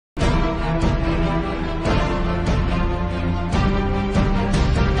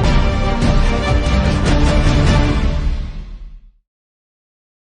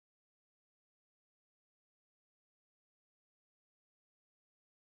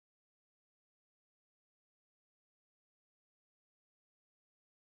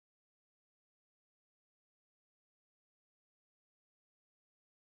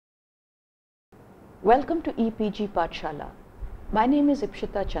Welcome to EPG Pathshala. My name is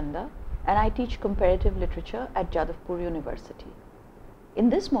Ipshita Chanda and I teach comparative literature at Jadavpur University. In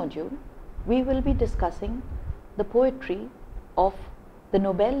this module, we will be discussing the poetry of the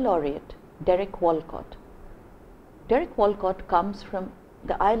Nobel laureate Derek Walcott. Derek Walcott comes from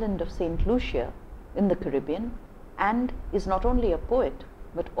the island of St. Lucia in the Caribbean and is not only a poet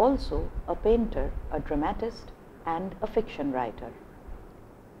but also a painter, a dramatist, and a fiction writer.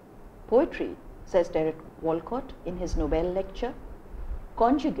 Poetry, says Derek Walcott in his Nobel lecture,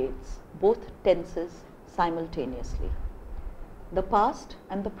 conjugates both tenses simultaneously, the past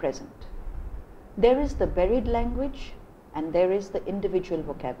and the present. There is the buried language and there is the individual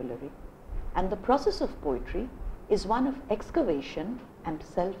vocabulary, and the process of poetry is one of excavation and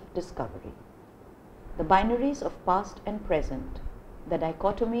self-discovery. The binaries of past and present, the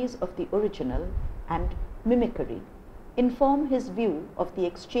dichotomies of the original and mimicry, inform his view of the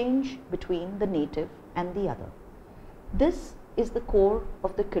exchange between the native and the other. This is the core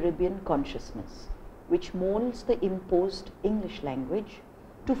of the Caribbean consciousness, which molds the imposed English language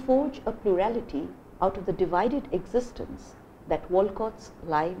to forge a plurality out of the divided existence that Walcott's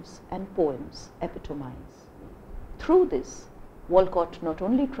lives and poems epitomize. Through this, Walcott not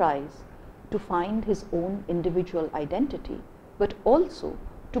only tries to find his own individual identity, but also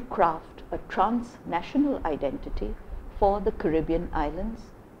to craft a transnational identity for the Caribbean islands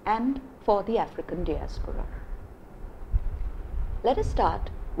and for the African diaspora. Let us start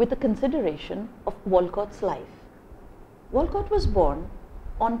with the consideration of Walcott's life. Walcott was born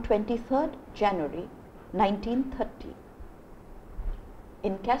on 23rd January 1930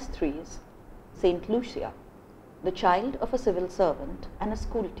 in Castries, St. Lucia, the child of a civil servant and a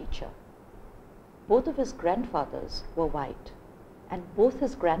school teacher. Both of his grandfathers were white and both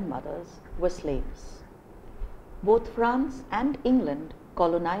his grandmothers were slaves. Both France and England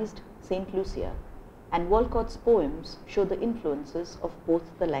colonized St. Lucia, and Walcott's poems show the influences of both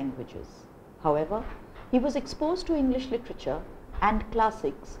the languages. However, he was exposed to English literature and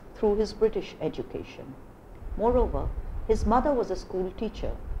classics through his British education. Moreover, his mother was a school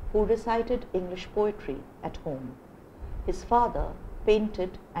teacher who recited English poetry at home. His father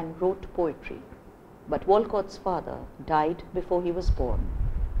painted and wrote poetry, but Walcott's father died before he was born.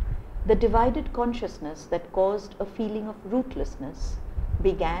 The divided consciousness that caused a feeling of rootlessness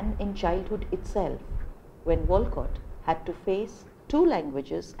began in childhood itself, when Walcott had to face two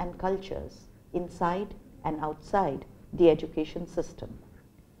languages and cultures inside and outside the education system.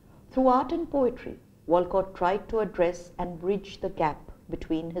 Through art and poetry, Walcott tried to address and bridge the gap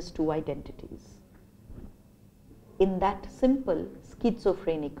between his two identities. In that simple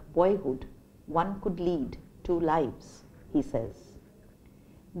schizophrenic boyhood, one could lead two lives, he says.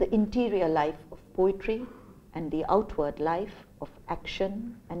 The interior life of poetry and the outward life of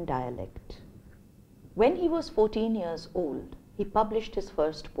action and dialect. When he was 14 years old, he published his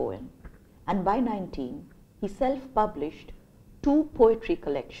first poem, and by 19, he self-published two poetry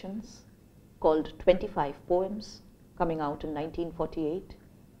collections called 25 Poems, coming out in 1948,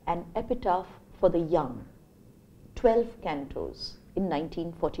 and Epitaph for the Young, 12 cantos in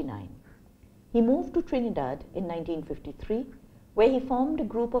 1949. He moved to Trinidad in 1953, where he formed a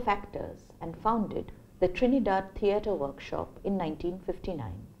group of actors and founded the Trinidad Theatre Workshop in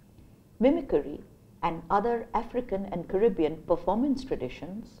 1959. Mimicry and other African and Caribbean performance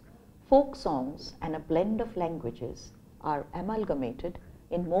traditions, folk songs, and a blend of languages are amalgamated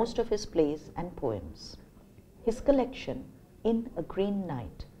in most of his plays and poems. His collection, In a Green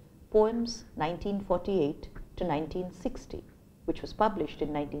Night, Poems 1948 to 1960, which was published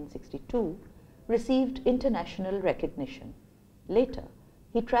in 1962, received international recognition. Later,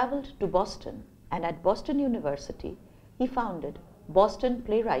 he traveled to Boston, and at Boston University, he founded Boston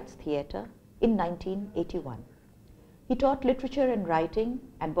Playwrights Theatre in 1981. He taught literature and writing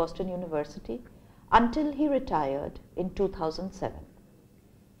at Boston University until he retired in 2007.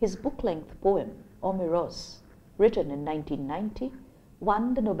 His book-length poem, Omeros, written in 1990,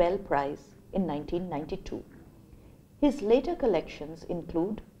 won the Nobel Prize in 1992. His later collections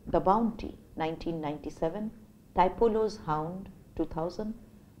include The Bounty, 1997, Taipolo's Hound, 2000,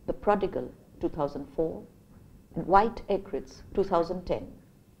 The Prodigal, 2004, and White Egrets, 2010.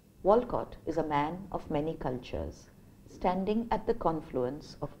 Walcott is a man of many cultures, standing at the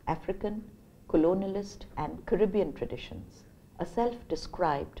confluence of African, colonialist, and Caribbean traditions, a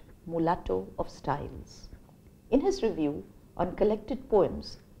self-described mulatto of styles. In his review on Collected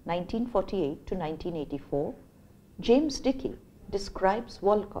Poems, 1948 to 1984, James Dickey describes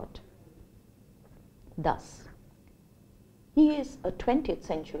Walcott thus: he is a 20th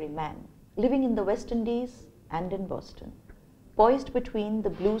century man living in the West Indies and in Boston, poised between the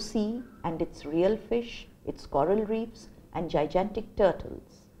blue sea and its real fish, its coral reefs and gigantic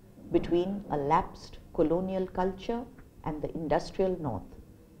turtles, between a lapsed colonial culture and the industrial north,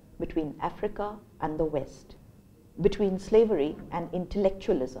 between Africa and the West, between slavery and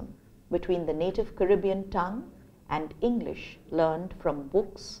intellectualism, between the native Caribbean tongue and English learned from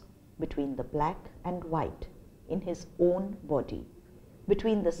books, between the black and white in his own body,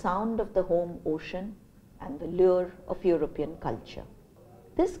 between the sound of the home ocean and the lure of European culture.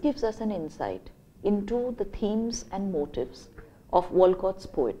 This gives us an insight into the themes and motives of Walcott's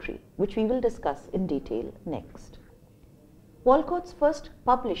poetry, which we will discuss in detail next. Walcott's first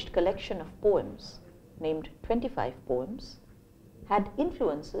published collection of poems, named 25 Poems, had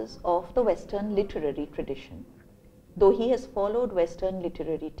influences of the Western literary tradition. Though he has followed Western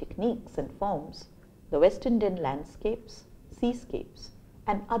literary techniques and forms, the West Indian landscapes, seascapes,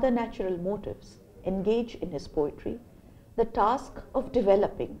 and other natural motifs engage in his poetry the task of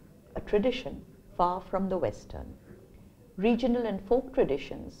developing a tradition far from the Western. Regional and folk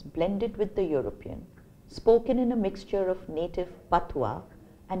traditions blended with the European, spoken in a mixture of native patois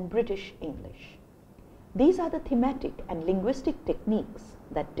and British English. These are the thematic and linguistic techniques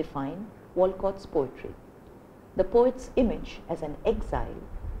that define Walcott's poetry. The poet's image as an exile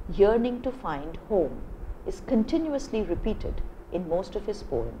yearning to find home is continuously repeated in most of his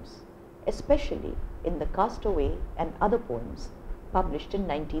poems, especially in The Castaway and other poems published in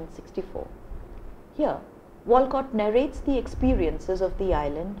 1964. Here, Walcott narrates the experiences of the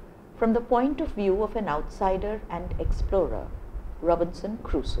island from the point of view of an outsider and explorer, Robinson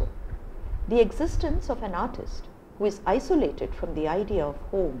Crusoe. The existence of an artist who is isolated from the idea of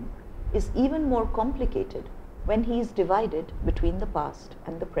home is even more complicated when he is divided between the past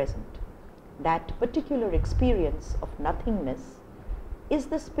and the present. That particular experience of nothingness is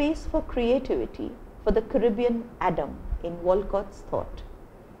the space for creativity for the Caribbean Adam in Walcott's thought.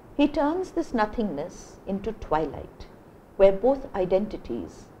 He turns this nothingness into twilight, where both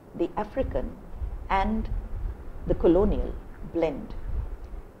identities, the African and the colonial, blend.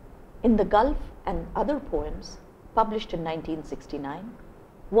 In The Gulf and other poems published in 1969,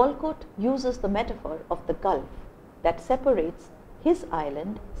 Walcott uses the metaphor of the Gulf that separates his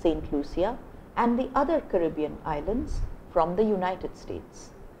island, St. Lucia, and the other Caribbean islands from the United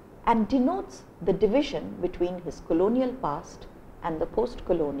States, and denotes the division between his colonial past and the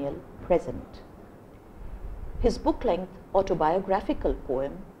post-colonial present. His book-length autobiographical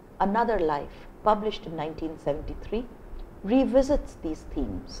poem, Another Life, published in 1973, revisits these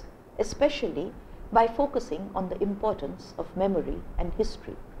themes, especially by focusing on the importance of memory and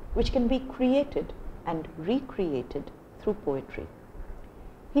history, which can be created and recreated through poetry.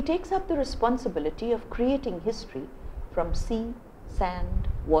 He takes up the responsibility of creating history from sea, sand,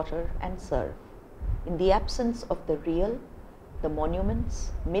 water, and surf. In the absence of the real, the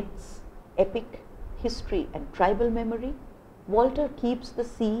monuments, myths, epic, history, and tribal memory, Walter keeps the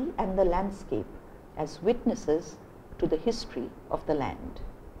sea and the landscape as witnesses to the history of the land.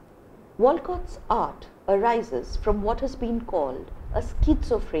 Walcott's art arises from what has been called a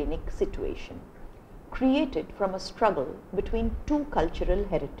schizophrenic situation, created from a struggle between two cultural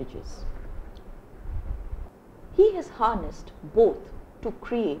heritages. He has harnessed both to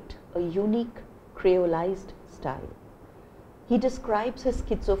create a unique creolized style. He describes his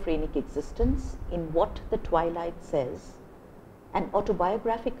schizophrenic existence in What the Twilight Says, an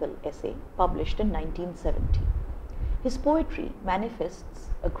autobiographical essay published in 1970. His poetry manifests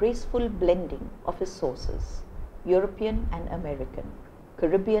a graceful blending of his sources, European and American,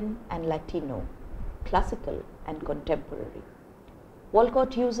 Caribbean and Latino, classical and contemporary.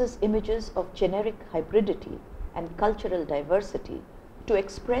 Walcott uses images of generic hybridity and cultural diversity to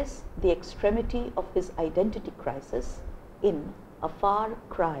express the extremity of his identity crisis in A Far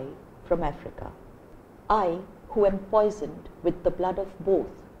Cry from Africa. I, who am poisoned with the blood of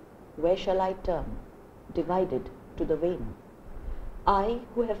both, where shall I turn, divided to the vein? I,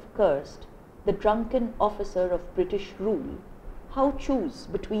 who have cursed the drunken officer of British rule, how choose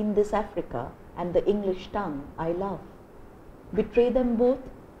between this Africa and the English tongue I love? Betray them both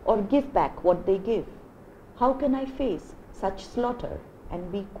or give back what they give? How can I face such slaughter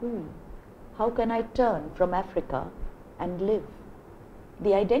and be cool? How can I turn from Africa and live?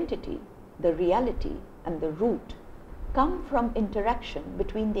 The identity, the reality, and the root come from interaction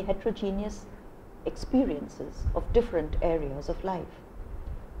between the heterogeneous experiences of different areas of life.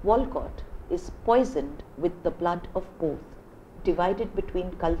 Walcott is poisoned with the blood of both, divided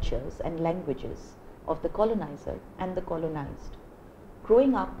between cultures and languages of the colonizer and the colonized.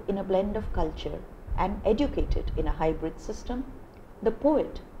 Growing up in a blend of culture and educated in a hybrid system, the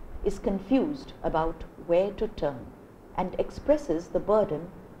poet is confused about where to turn, and expresses the burden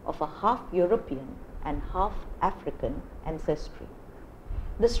of a half European and half African ancestry.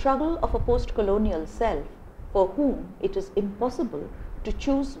 The struggle of a post-colonial self for whom it is impossible to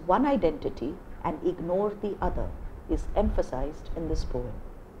choose one identity and ignore the other is emphasized in this poem.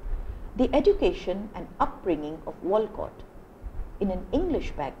 The education and upbringing of Walcott in an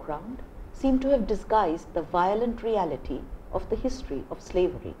English background seem to have disguised the violent reality of the history of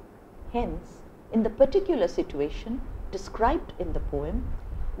slavery. Hence, in the particular situation described in the poem,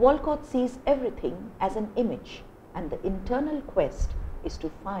 Walcott sees everything as an image, and the internal quest is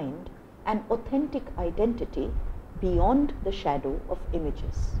to find an authentic identity beyond the shadow of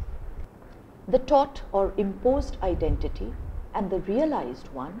images. The taught or imposed identity and the realized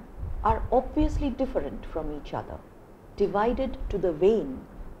one are obviously different from each other. Divided to the vein,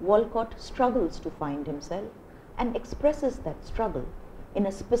 Walcott struggles to find himself and expresses that struggle in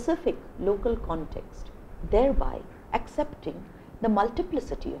a specific local context, thereby accepting the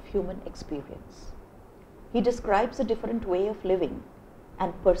multiplicity of human experience. He describes a different way of living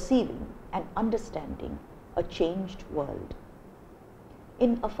and perceiving and understanding a changed world.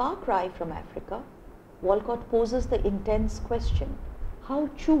 In A Far Cry from Africa, Walcott poses the intense question, how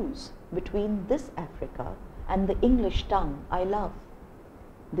choose between this Africa and the English tongue I love?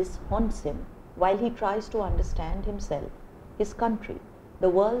 This haunts him while he tries to understand himself, his country, the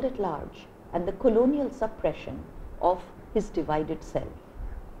world at large, and the colonial suppression of his divided self.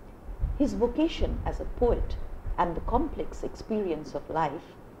 His vocation as a poet and the complex experience of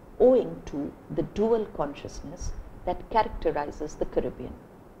life owing to the dual consciousness that characterizes the Caribbean.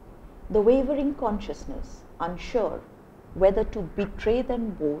 The wavering consciousness, unsure whether to betray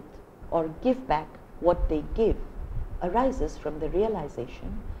them both or give back what they give, arises from the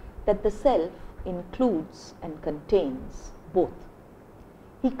realization that the self includes and contains both.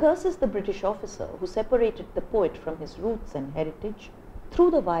 He curses the British officer who separated the poet from his roots and heritage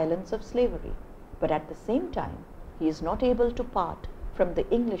through the violence of slavery, but at the same time he is not able to part from the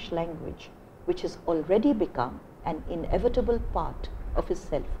English language, which has already become an inevitable part of his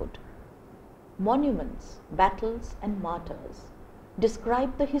selfhood. Monuments, battles, and martyrs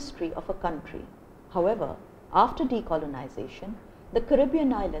describe the history of a country. However, after decolonization, the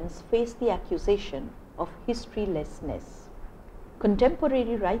Caribbean islands face the accusation of historylessness.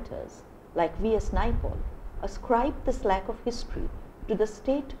 Contemporary writers like V.S. Naipaul ascribe this lack of history to the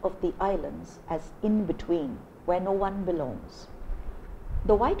state of the islands as in between, where no one belongs.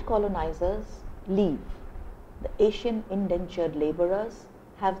 The white colonizers leave. The Asian indentured laborers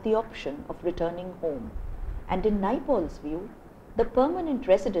have the option of returning home, and in Naipaul's view, the permanent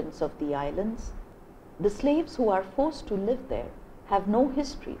residents of the islands, the slaves who are forced to live there, have no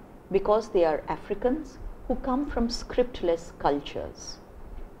history because they are Africans who come from scriptless cultures.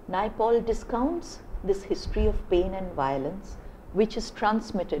 Naipaul discounts this history of pain and violence, which is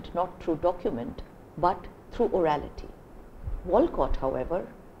transmitted not through document but through orality. Walcott, however,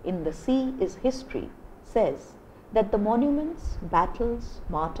 in The Sea is History, says that the monuments, battles,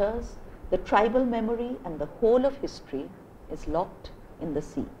 martyrs, the tribal memory, and the whole of history is locked in the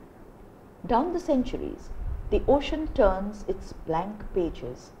sea. Down the centuries, the ocean turns its blank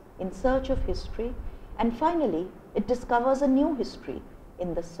pages in search of history, and finally it discovers a new history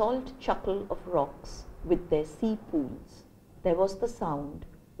in the salt chuckle of rocks with their sea pools. There was the sound,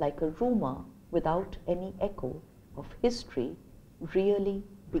 like a rumor without any echo, of history really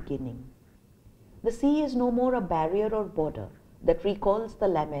beginning. The sea is no more a barrier or border that recalls the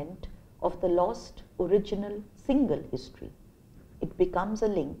lament of the lost original single history. It becomes a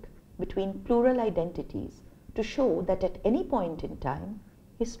link between plural identities to show that at any point in time,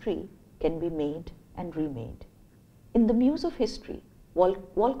 history can be made and remade. In The Muse of History,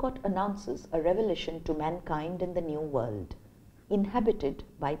 Walcott announces a revelation to mankind in the New World, inhabited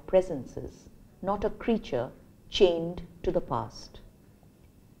by presences, not a creature chained to the past.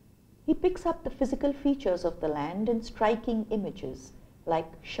 He picks up the physical features of the land in striking images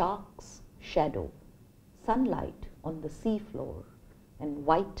like shark's shadow, sunlight on the sea floor, and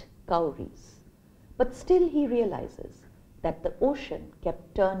white cowries. But still he realizes that the ocean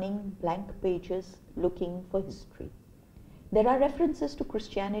kept turning blank pages looking for history. There are references to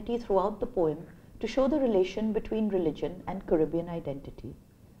Christianity throughout the poem to show the relation between religion and Caribbean identity.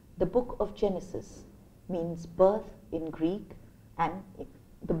 The book of Genesis means birth in Greek and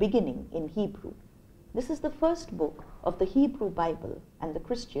the beginning in Hebrew. This is the first book of the Hebrew Bible and the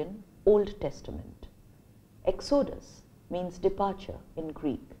Christian Old Testament. Exodus means departure in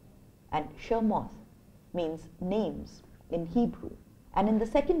Greek, and Shemoth means names in Hebrew, and in the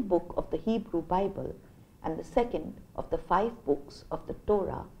second book of the Hebrew Bible and the second of the 5 books of the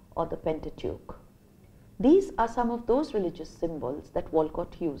Torah or the Pentateuch. These are some of those religious symbols that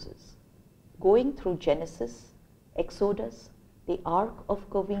Walcott uses. Going through Genesis, Exodus, the Ark of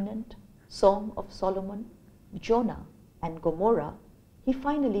Covenant, Song of Solomon, Jonah, and Gomorrah, he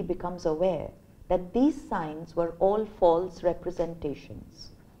finally becomes aware that these signs were all false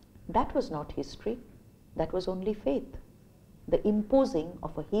representations. That was not history, that was only faith. The imposing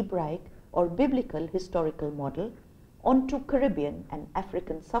of a Hebraic or biblical historical model onto Caribbean and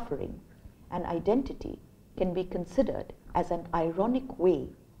African suffering and identity can be considered as an ironic way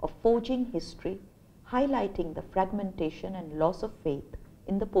of forging history, highlighting the fragmentation and loss of faith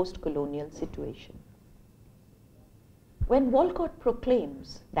in the post-colonial situation. When Walcott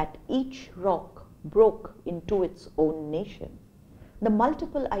proclaims that each rock broke into its own nation, the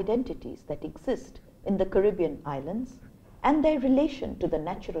multiple identities that exist in the Caribbean islands and their relation to the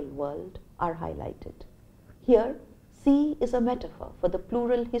natural world are highlighted. Here, sea is a metaphor for the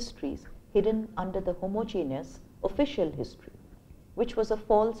plural histories hidden under the homogeneous official history, which was a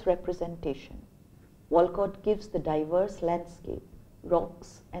false representation. Walcott gives the diverse landscape,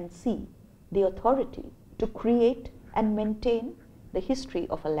 rocks and sea the authority to create and maintain the history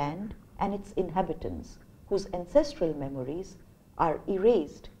of a land and its inhabitants whose ancestral memories are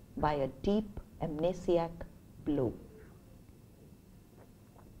erased by a deep amnesiac blow.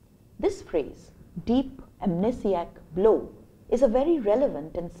 This phrase, deep amnesiac blow, is a very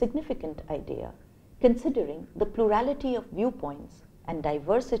relevant and significant idea considering the plurality of viewpoints and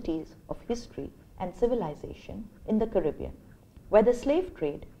diversities of history and civilization in the Caribbean, where the slave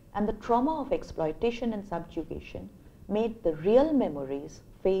trade and the trauma of exploitation and subjugation made the real memories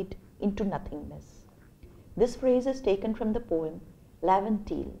fade into nothingness. This phrase is taken from the poem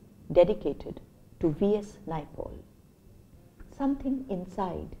Laventille, dedicated to V.S. Naipaul. Something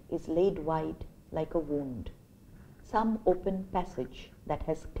inside is laid wide like a wound, some open passage that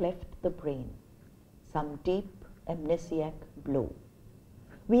has cleft the brain, some deep amnesiac blow.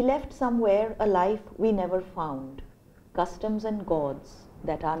 We left somewhere a life we never found, customs and gods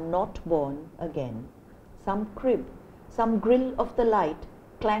that are not born again. Some crib, some grill of the light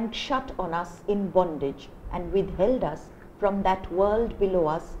clanged shut on us in bondage and withheld us from that world below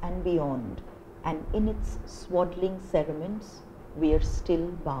us and beyond, and in its swaddling cerements we are still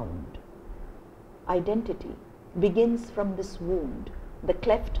bound. Identity begins from this wound, the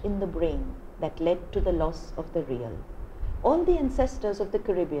cleft in the brain that led to the loss of the real. All the ancestors of the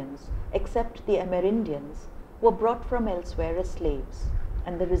Caribbeans, except the Amerindians, were brought from elsewhere as slaves,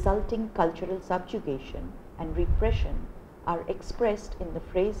 and the resulting cultural subjugation and repression are expressed in the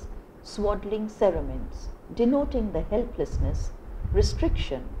phrase swaddling cerements, denoting the helplessness,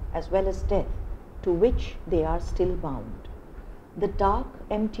 restriction, as well as death to which they are still bound. The dark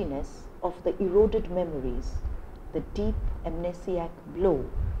emptiness of the eroded memories, the deep amnesiac blow,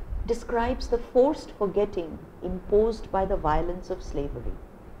 describes the forced forgetting imposed by the violence of slavery.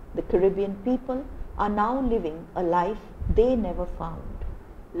 The Caribbean people are now living a life they never found,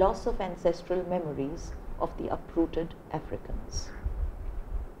 loss of ancestral memories of the uprooted Africans.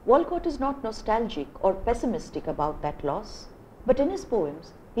 Walcott is not nostalgic or pessimistic about that loss, but in his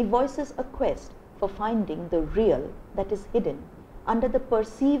poems he voices a quest for finding the real that is hidden under the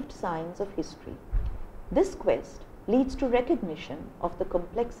perceived signs of history. This quest leads to recognition of the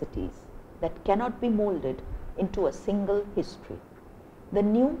complexities that cannot be molded into a single history. The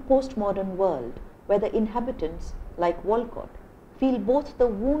new postmodern world, where the inhabitants, like Walcott, feel both the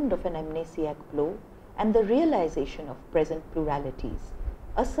wound of an amnesiac blow and the realization of present pluralities,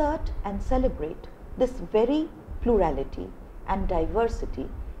 assert and celebrate this very plurality and diversity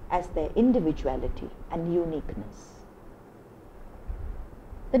as their individuality and uniqueness.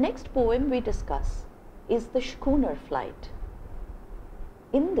 The next poem we discuss is The Schooner Flight.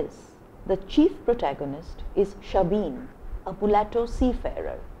 In this, the chief protagonist is Shabin, a mulatto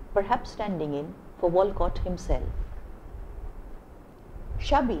seafarer, perhaps standing in for Walcott himself.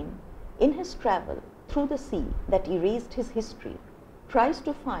 Shabin, in his travel through the sea that erased his history, tries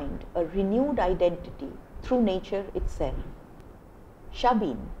to find a renewed identity through nature itself.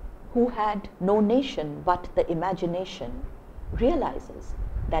 Shabin, who had no nation but the imagination, realizes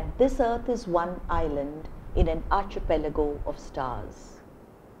that this earth is one island in an archipelago of stars.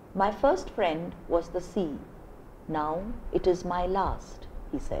 My first friend was the sea. Now it is my last,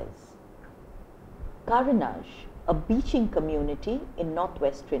 he says. Carenage, a beaching community in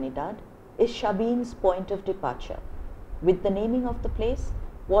northwest Trinidad, is Shabin's point of departure. With the naming of the place,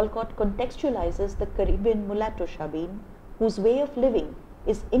 Walcott contextualizes the Caribbean mulatto Shabin, whose way of living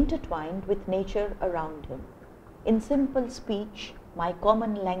is intertwined with nature around him. In simple speech, my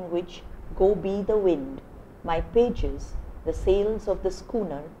common language, go be the wind, my pages, the sails of the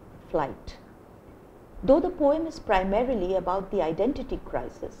schooner, flight. Though the poem is primarily about the identity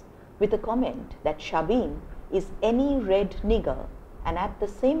crisis, with a comment that Shabin is any red nigger and at the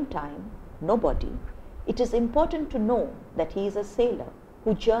same time nobody, it is important to know that he is a sailor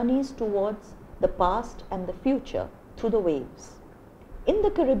who journeys towards the past and the future through the waves. In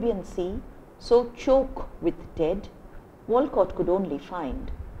the Caribbean Sea, so choke with dead, Walcott could only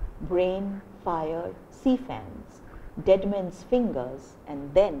find brain, fire, sea fans, dead men's fingers,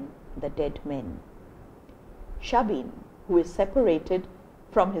 and then the dead men. Shabin, who is separated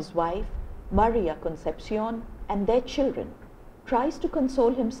from his wife, Maria Concepcion, and their children, tries to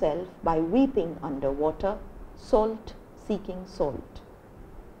console himself by weeping under water, salt seeking salt.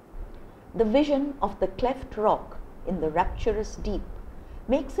 The vision of the cleft rock in the rapturous deep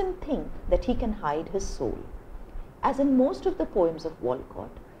makes him think that he can hide his soul. As in most of the poems of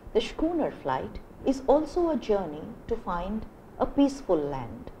Walcott, the schooner flight is also a journey to find a peaceful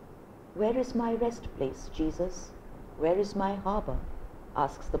land. Where is my rest place, Jesus? Where is my harbor?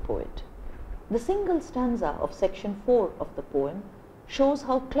 Asks the poet. The single stanza of section 4 of the poem shows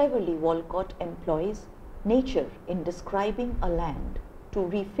how cleverly Walcott employs nature in describing a land to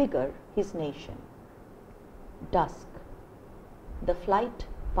refigure his nation. Dusk. The flight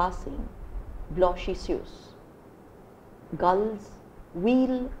passing, Blochisius. Gulls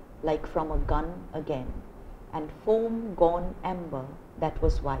wheel like from a gun again, and foam gone amber that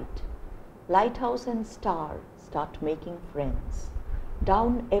was white. Lighthouse and star start making friends.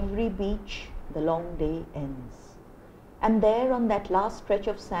 Down every beach the long day ends. And there on that last stretch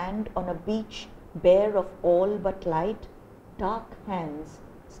of sand, on a beach bare of all but light, dark hands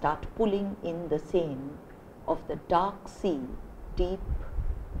start pulling in the seine of the dark sea, deep,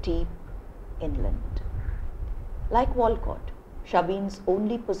 deep inland. Like Walcott, Shabin's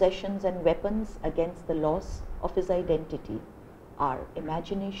only possessions and weapons against the loss of his identity are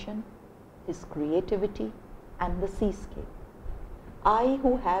imagination, his creativity, and the seascape. I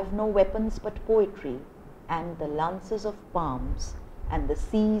who have no weapons but poetry and the lances of palms and the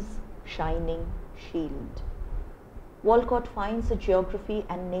sea's shining shield. Walcott finds a geography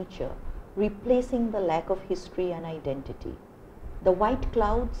and nature replacing the lack of history and identity. The white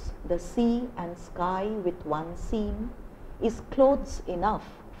clouds, the sea and sky with one seam is clothes enough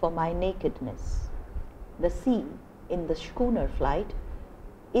for my nakedness. The sea in the schooner flight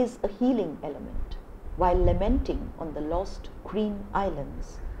is a healing element, while lamenting on the lost green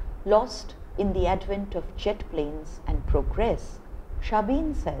islands, lost in the advent of jet planes and progress,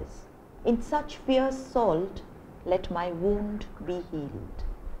 Shabin says, in such fierce salt, let my wound be healed,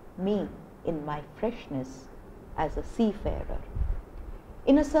 me in my freshness as a seafarer.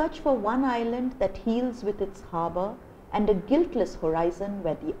 In a search for one island that heals with its harbor and a guiltless horizon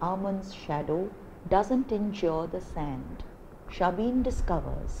where the almond's shadow doesn't endure the sand, Shabin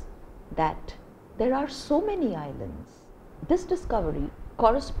discovers that there are so many islands. This discovery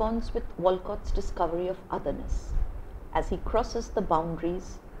corresponds with Walcott's discovery of otherness as he crosses the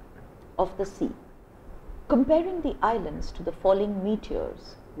boundaries of the sea. Comparing the islands to the falling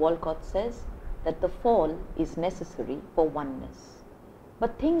meteors, Walcott says that the fall is necessary for oneness.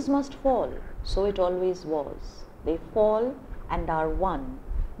 But things must fall, so it always was. They fall and are one,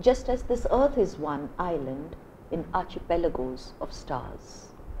 just as this earth is one island in archipelagos of stars.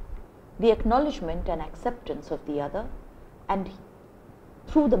 The acknowledgement and acceptance of the other, and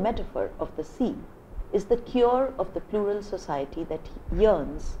through the metaphor of the sea, is the cure of the plural society that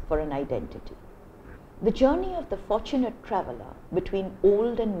yearns for an identity. The journey of the fortunate traveler between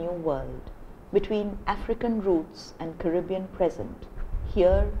old and new world, between African roots and Caribbean present,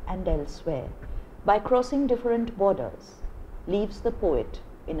 here and elsewhere, by crossing different borders, leaves the poet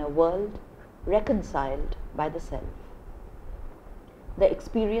in a world reconciled by the self. The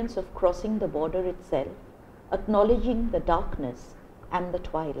experience of crossing the border itself, acknowledging the darkness and the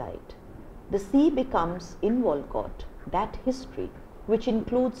twilight. The sea becomes, in Walcott, that history which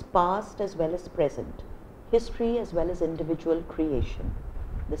includes past as well as present, history as well as individual creation.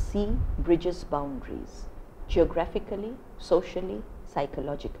 The sea bridges boundaries, geographically, socially,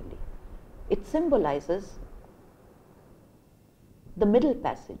 psychologically. It symbolizes the Middle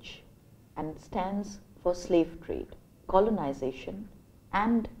Passage and stands for slave trade, colonization,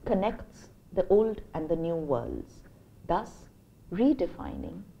 and connects the old and the new worlds, thus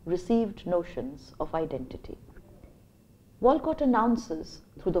redefining received notions of identity. Walcott announces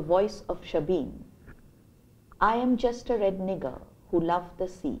through the voice of Shabin, I am just a red nigger who loved the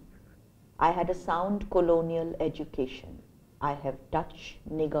sea. I had a sound colonial education. I have Dutch,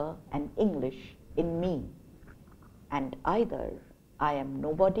 nigger, and English in me. And either I am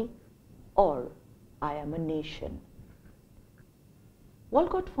nobody or I am a nation.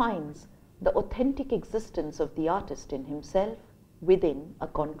 Walcott finds the authentic existence of the artist in himself within a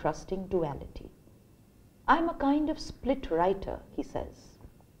contrasting duality. I am a kind of split writer, he says.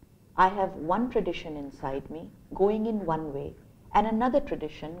 I have one tradition inside me going in one way and another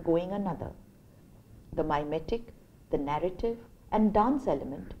tradition going another. The mimetic, the narrative and dance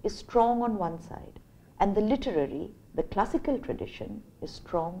element is strong on one side, and the literary, the classical tradition is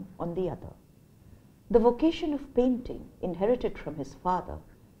strong on the other. The vocation of painting, inherited from his father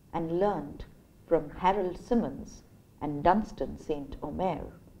and learned from Harold Simmons and Dunstan St. Omer,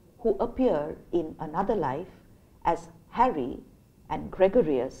 who appear in Another Life as Harry and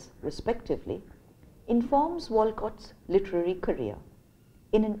Gregorius respectively, informs Walcott's literary career.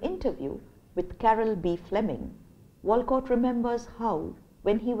 In an interview with Carol B. Fleming, Walcott remembers how,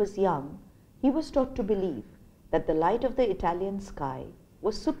 when he was young, he was taught to believe that the light of the Italian sky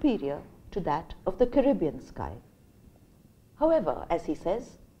was superior to that of the Caribbean sky. However, as he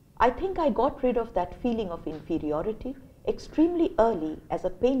says, I think I got rid of that feeling of inferiority extremely early as a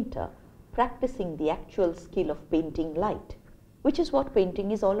painter practicing the actual skill of painting light, which is what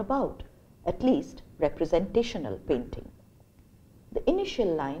painting is all about, at least representational painting. The initial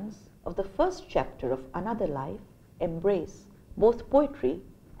lines of the first chapter of Another Life embrace both poetry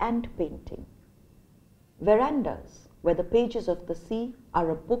and painting. Verandas, where the pages of the sea are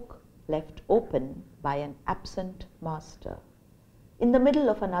a book left open by an absent master. In the middle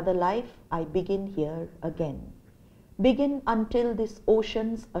of Another Life, I begin here again. Begin until this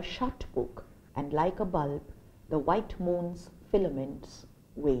ocean's a shut book, and like a bulb, the white moon's filaments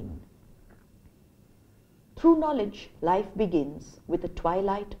wane. Through knowledge, life begins with a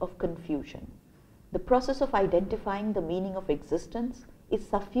twilight of confusion. The process of identifying the meaning of existence is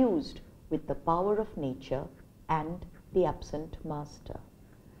suffused with the power of nature and the absent master.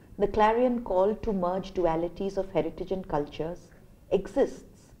 The clarion call to merge dualities of heritage and cultures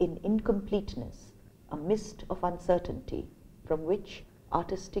exists in incompleteness, a mist of uncertainty from which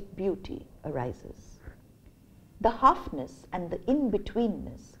artistic beauty arises. The halfness and the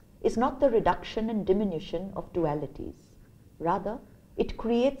in-betweenness is not the reduction and diminution of dualities. Rather, it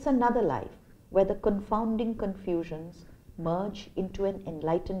creates another life where the confounding confusions merge into an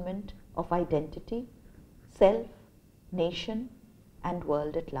enlightenment of identity, self, nation, and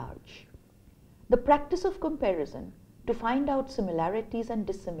world at large. The practice of comparison to find out similarities and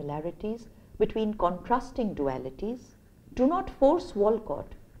dissimilarities between contrasting dualities do not force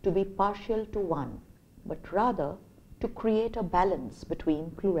Walcott to be partial to one, but rather to create a balance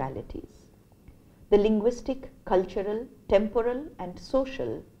between pluralities. The linguistic, cultural, temporal, and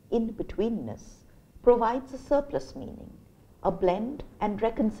social in-betweenness provides a surplus meaning, a blend and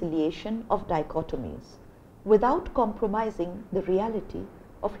reconciliation of dichotomies, without compromising the reality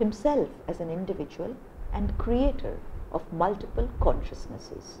of himself as an individual and creator of multiple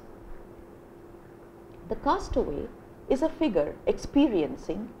consciousnesses. The castaway is a figure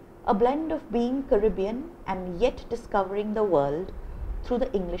experiencing a blend of being Caribbean and yet discovering the world through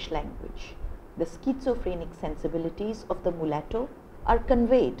the English language. The schizophrenic sensibilities of the mulatto are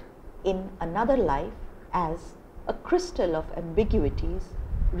conveyed in Another Life as a crystal of ambiguities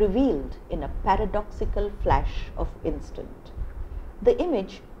revealed in a paradoxical flash of instant. The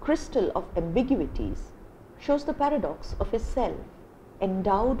image crystal of ambiguities shows the paradox of his self,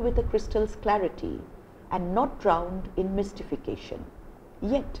 endowed with a crystal's clarity and not drowned in mystification.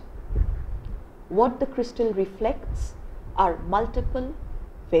 Yet, what the crystal reflects are multiple,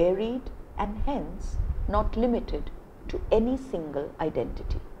 varied, and hence not limited to any single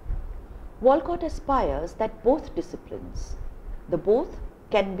identity. Walcott aspires that both disciplines, the both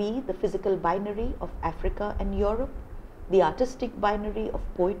can be the physical binary of Africa and Europe, the artistic binary of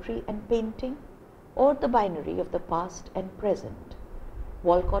poetry and painting, or the binary of the past and present.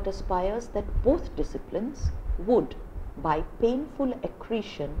 Walcott aspires that both disciplines would, by painful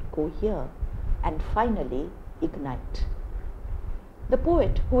accretion, cohere and finally ignite. The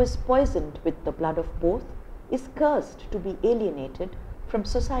poet who is poisoned with the blood of both is cursed to be alienated from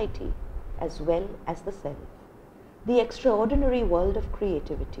society as well as the self. The extraordinary world of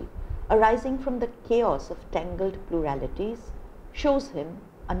creativity, arising from the chaos of tangled pluralities, shows him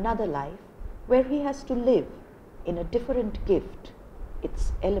another life where he has to live in a different gift,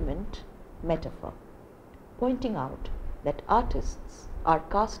 its element, metaphor, pointing out that artists are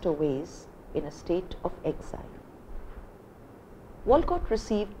castaways in a state of exile. Walcott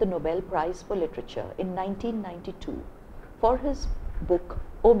received the Nobel Prize for Literature in 1992 for his book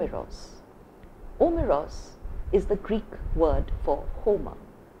Omeros. Omeros is the Greek word for Homer,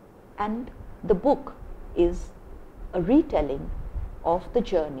 and the book is a retelling of the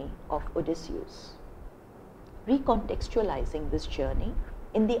journey of Odysseus. Recontextualizing this journey,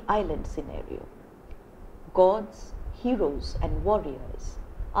 in the island scenario. Gods, heroes, and warriors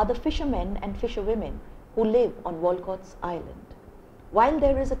are the fishermen and fisherwomen who live on Walcott's island. While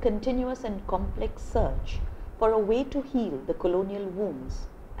there is a continuous and complex search for a way to heal the colonial wounds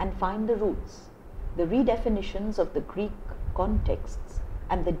and find the roots, the redefinitions of the Greek contexts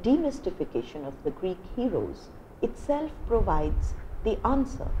and the demystification of the Greek heroes itself provides the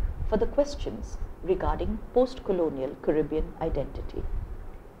answer for the questions regarding post-colonial Caribbean identity.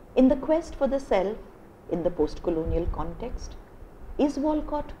 In the quest for the self in the post-colonial context, is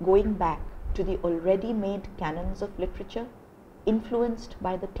Walcott going back to the already made canons of literature influenced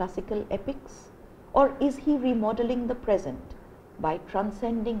by the classical epics, or is he remodeling the present by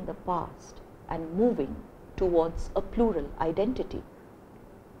transcending the past and moving towards a plural identity?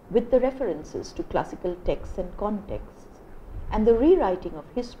 With the references to classical texts and contexts and the rewriting of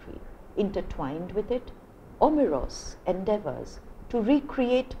history intertwined with it, Omeros endeavors to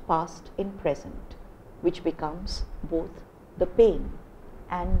recreate past in present, which becomes both the pain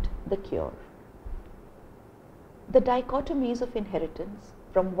and the cure. The dichotomies of inheritance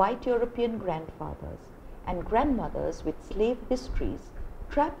from white European grandfathers and grandmothers with slave histories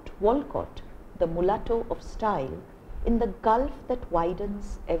trapped Walcott, the mulatto of style, in the gulf that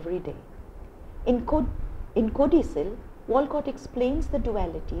widens every day. In Codicil, Walcott explains the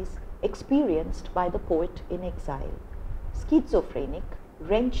dualities experienced by the poet in exile, schizophrenic,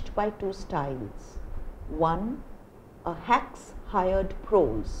 wrenched by two styles. One, a hack's hired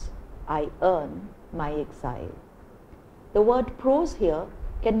prose, I earn my exile. The word prose here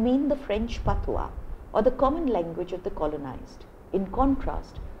can mean the French patois or the common language of the colonized, in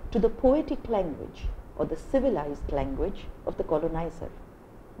contrast to the poetic language or the civilized language of the colonizer.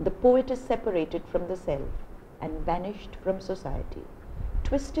 The poet is separated from the self and banished from society,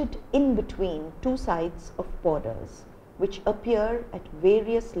 twisted in between two sides of borders which appear at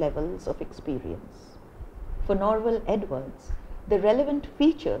various levels of experience. For Norval Edwards, the relevant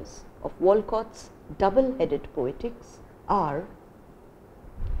features of Walcott's double-headed poetics are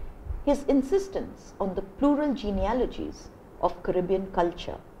his insistence on the plural genealogies of Caribbean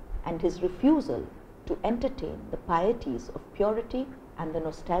culture and his refusal to entertain the pieties of purity and the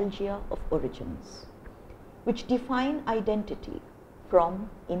nostalgia of origins, which define identity from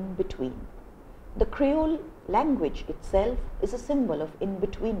in between. The Creole language itself is a symbol of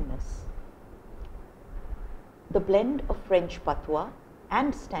in-betweenness. The blend of French patois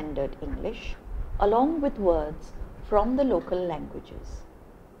and standard English, along with words from the local languages.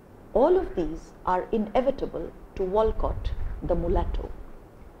 All of these are inevitable to Walcott, the mulatto.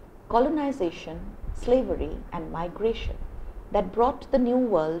 Colonization, slavery, and migration that brought the New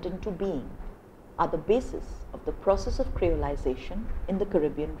World into being are the basis of the process of creolization in the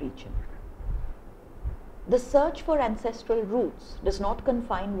Caribbean region. The search for ancestral roots does not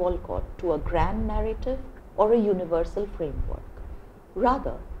confine Walcott to a grand narrative or a universal framework.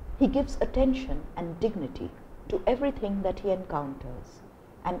 Rather, he gives attention and dignity to everything that he encounters,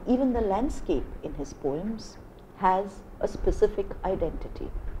 and even the landscape in his poems has a specific identity.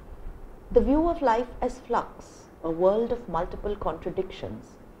 The view of life as flux, a world of multiple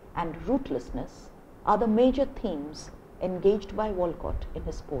contradictions, and rootlessness are the major themes engaged by Walcott in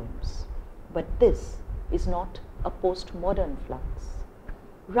his poems. But this is not a postmodern flux.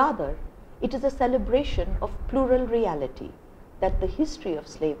 Rather, it is a celebration of plural reality that the history of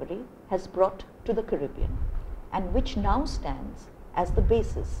slavery has brought to the Caribbean, and which now stands as the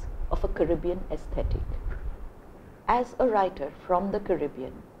basis of a Caribbean aesthetic. As a writer from the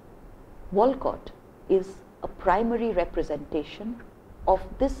Caribbean, Walcott is a primary representation of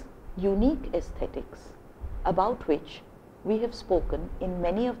this unique aesthetics about which we have spoken in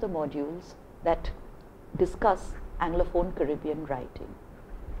many of the modules that discuss Anglophone Caribbean writing.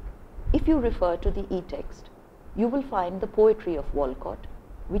 If you refer to the e-text, you will find the poetry of Walcott,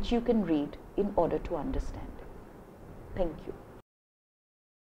 which you can read in order to understand. Thank you.